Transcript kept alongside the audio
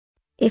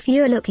If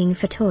you're looking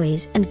for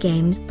toys and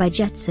games by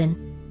Jetson,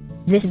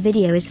 this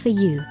video is for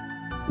you.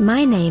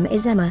 My name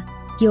is Emma,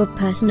 your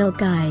personal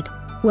guide.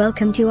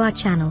 Welcome to our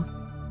channel.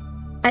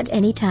 At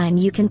any time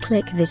you can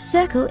click this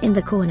circle in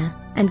the corner,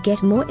 and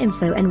get more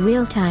info and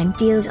real-time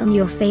deals on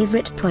your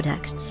favorite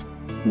products.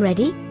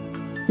 Ready?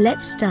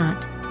 Let's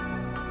start.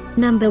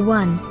 Number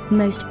 1,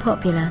 Most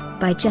Popular,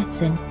 by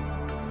Jetson.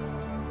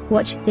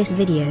 Watch this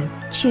video,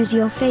 choose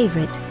your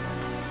favorite.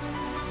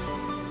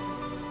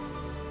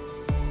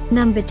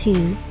 Number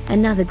 2,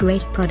 another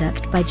great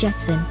product by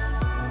Jetson.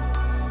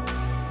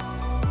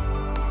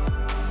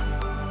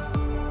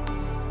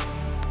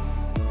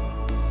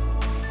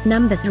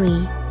 Number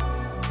 3.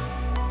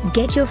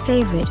 Get your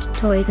favorite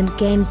toys and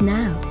games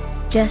now.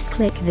 Just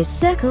click this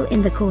circle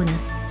in the corner.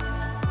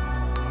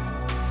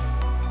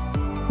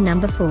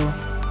 Number 4,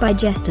 by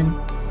Jeston.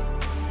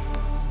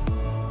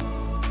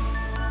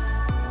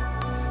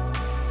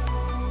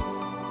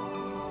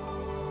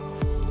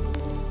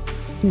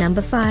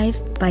 Number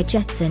 5, by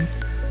Jetson.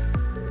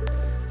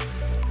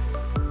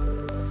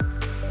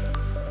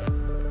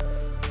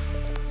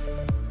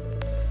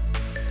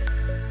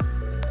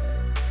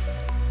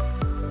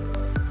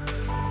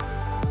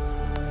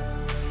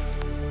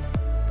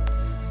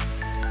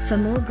 For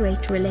more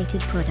great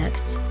related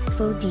products,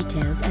 full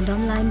details and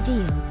online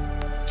deals,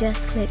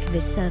 just click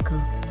this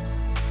circle.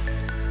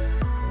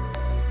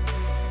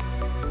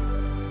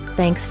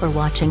 Thanks for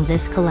watching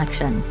this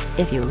collection.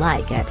 If you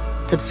like it,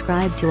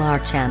 subscribe to our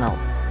channel.